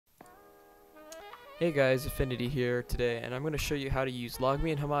Hey guys, Affinity here today, and I'm going to show you how to use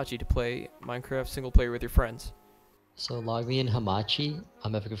LogMe and Hamachi to play Minecraft single player with your friends. So log me in Hamachi.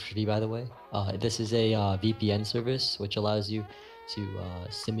 I'm F53 by the way. This is a VPN service which allows you to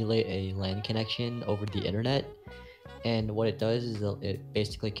simulate a LAN connection over the internet. And what it does is it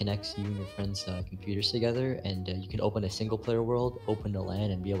basically connects you and your friends' computers together, and you can open a single player world, open a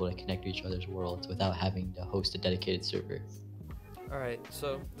LAN, and be able to connect to each other's worlds without having to host a dedicated server. Alright,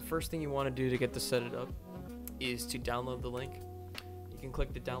 so the first thing you want to do to get this set it up is to download the link. You can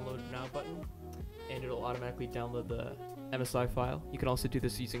click the download now button and it'll automatically download the MSI file. You can also do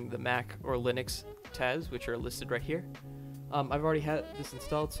this using the Mac or Linux tabs, which are listed right here. I've already had this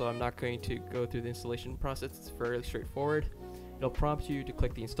installed, so I'm not going to go through the installation process. It's fairly straightforward. It'll prompt you to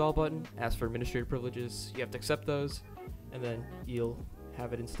click the install button, ask for administrator privileges, you have to accept those, and then you'll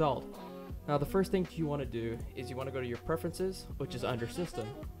have it installed. Now the first thing you want to do is you want to go to your preferences, which is under system,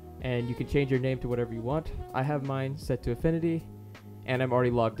 and you can change your name to whatever you want. I have mine set to Affinity, and I'm already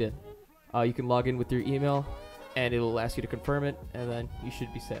logged in. You can log in with your email, and it'll ask you to confirm it, and then you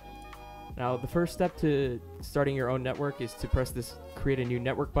should be set. Now the first step to starting your own network is to press this create a new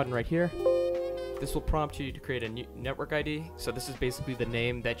network button right here. This will prompt you to create a new network ID, so this is basically the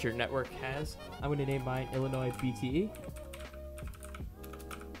name that your network has. I'm going to name mine Illinois BTE.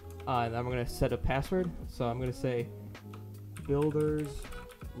 And I'm going to set a password, so I'm going to say builders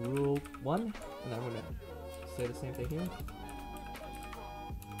rule 1, and I'm going to say the same thing here.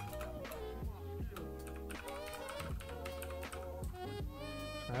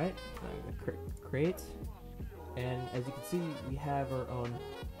 Alright, I'm going to create, and as you can see, we have our own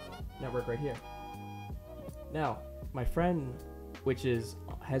network right here. Now, my friend, which has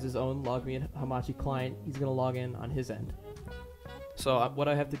his own LogMe and Hamachi client, he's going to log in on his end. So what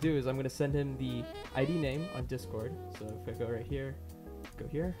I have to do is I'm going to send him the ID name on Discord. So if I go right here, go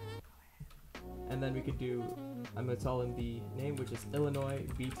here, and then we could do, I'm going to tell him the name, which is Illinois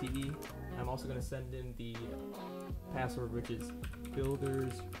BTE. I'm also going to send him the password, which is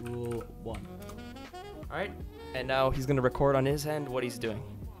builders rule 1. Alright, and now he's going to record on his end what he's doing.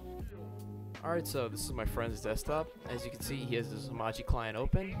 Alright, so this is my friend's desktop. As you can see, he has his Hamachi client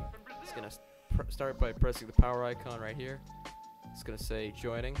open. He's going to start by pressing the power icon right here. It's going to say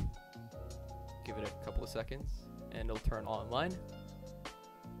joining. Give it a couple of seconds and it'll turn online.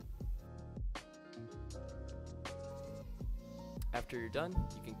 After you're done,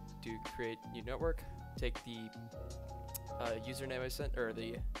 you can do create new network. Take the username I sent, or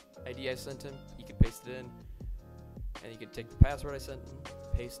the ID I sent him, you can paste it in, and you can take the password I sent him,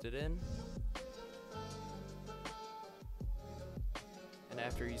 paste it in, and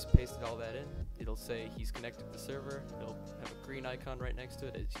after he's pasted all that in, it'll say he's connected to the server. It'll have a green icon right next to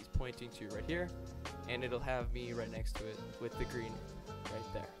it as he's pointing to right here, and it'll have me right next to it with the green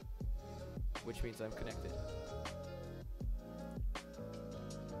right there, which means I'm connected.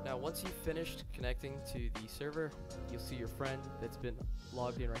 Now once you've finished connecting to the server, you'll see your friend that's been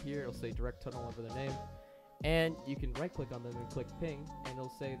logged in right here. It'll say direct tunnel over their name, and you can right click on them and click ping, and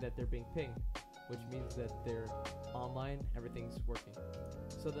it'll say that they're being pinged, which means that they're online, everything's working.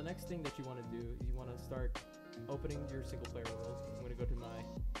 So the next thing that you want to do is you want to start opening your single player world. I'm going to go to my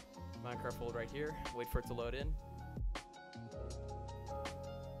Minecraft folder right here, wait for it to load in.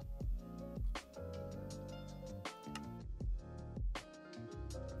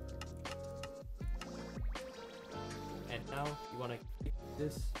 And now you want to take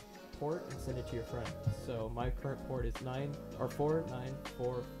this port and send it to your friend. So my current port is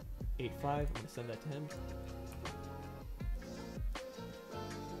 49485. I'm going to send that to him.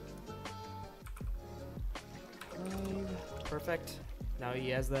 Perfect. Now he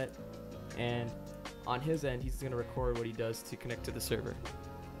has that, and on his end he's going to record what he does to connect to the server.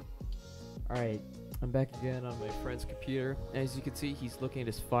 Alright, I'm back again on my friend's computer. As you can see, he's looking at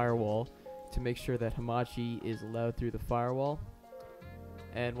his firewall to make sure that Hamachi is allowed through the firewall.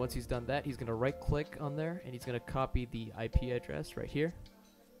 And once he's done that, he's going to right click on there and he's going to copy the IP address right here.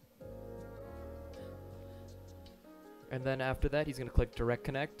 And then after that, he's going to click direct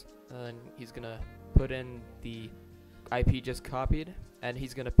connect, and he's going to put in the IP just copied, and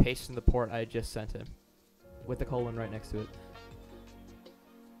he's going to paste in the port I just sent him with the colon right next to it.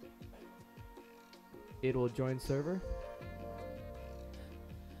 It will join server,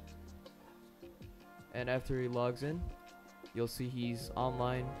 and after he logs in, you'll see he's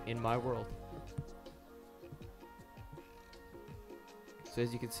online in my world. So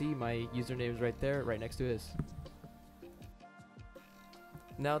as you can see, my username is right there, right next to his.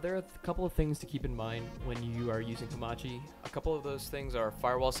 Now there are a couple of things to keep in mind when you are using Hamachi. A couple of those things are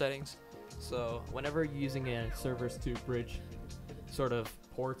firewall settings. So whenever you're using a servers to bridge sort of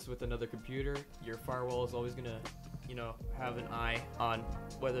ports with another computer, your firewall is always gonna, have an eye on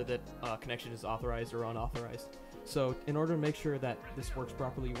whether that connection is authorized or unauthorized. So in order to make sure that this works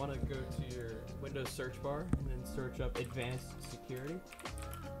properly, you want to go to your Windows search bar and then search up Advanced Security.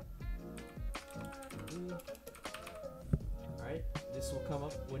 Alright, this will come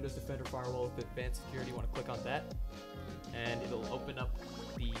up, Windows Defender Firewall with Advanced Security. You want to click on that, and it'll open up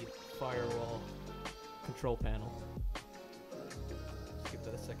the firewall control panel. Just give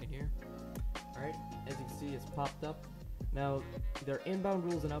that a second here. Alright, as you can see, it's popped up. Now, there are inbound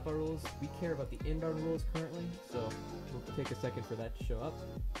rules and outbound rules. We care about the inbound rules currently, so we'll take a second for that to show up.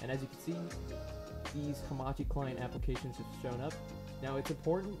 And as you can see, these Hamachi client applications have shown up. Now, it's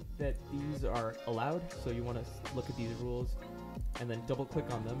important that these are allowed, so you want to look at these rules and then double click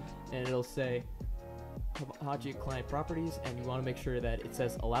on them, and it'll say Hamachi client properties, and you want to make sure that it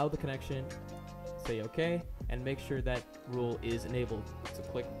says allow the connection, say OK, and make sure that rule is enabled. So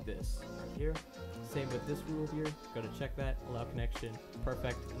click this right here. Same with this rule here, go to check that, allow connection,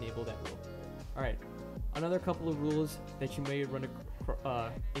 perfect, enable that rule. Alright, another couple of rules that you may run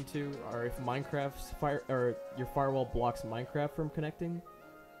into are if your firewall blocks Minecraft from connecting.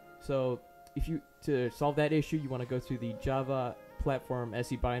 So to solve that issue, you want to go to the Java platform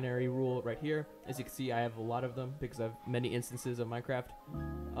SE binary rule right here. As you can see, I have a lot of them because I have many instances of Minecraft.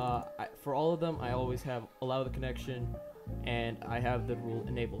 For all of them, I always have allow the connection, and I have the rule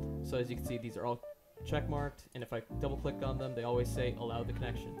enabled. So as you can see, these are all check marked, and if I double click on them, they always say allow the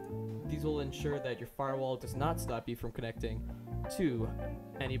connection. These will ensure that your firewall does not stop you from connecting to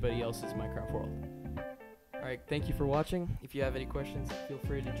anybody else's Minecraft world. Alright, thank you for watching. If you have any questions, feel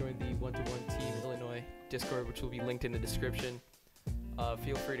free to join the 1-to-1 Team Illinois Discord, which will be linked in the description.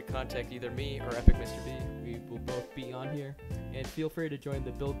 Feel free to contact either me or Epic Mr. B. We will both be on here. And feel free to join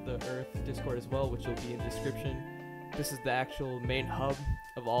the Build the Earth Discord as well, which will be in the description. This is the actual main hub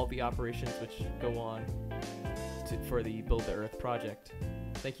of all the operations which go on for the Build the Earth project.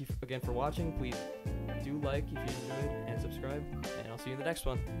 Thank you again for watching. Please do like if you enjoyed and subscribe, and I'll see you in the next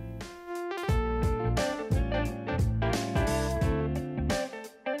one.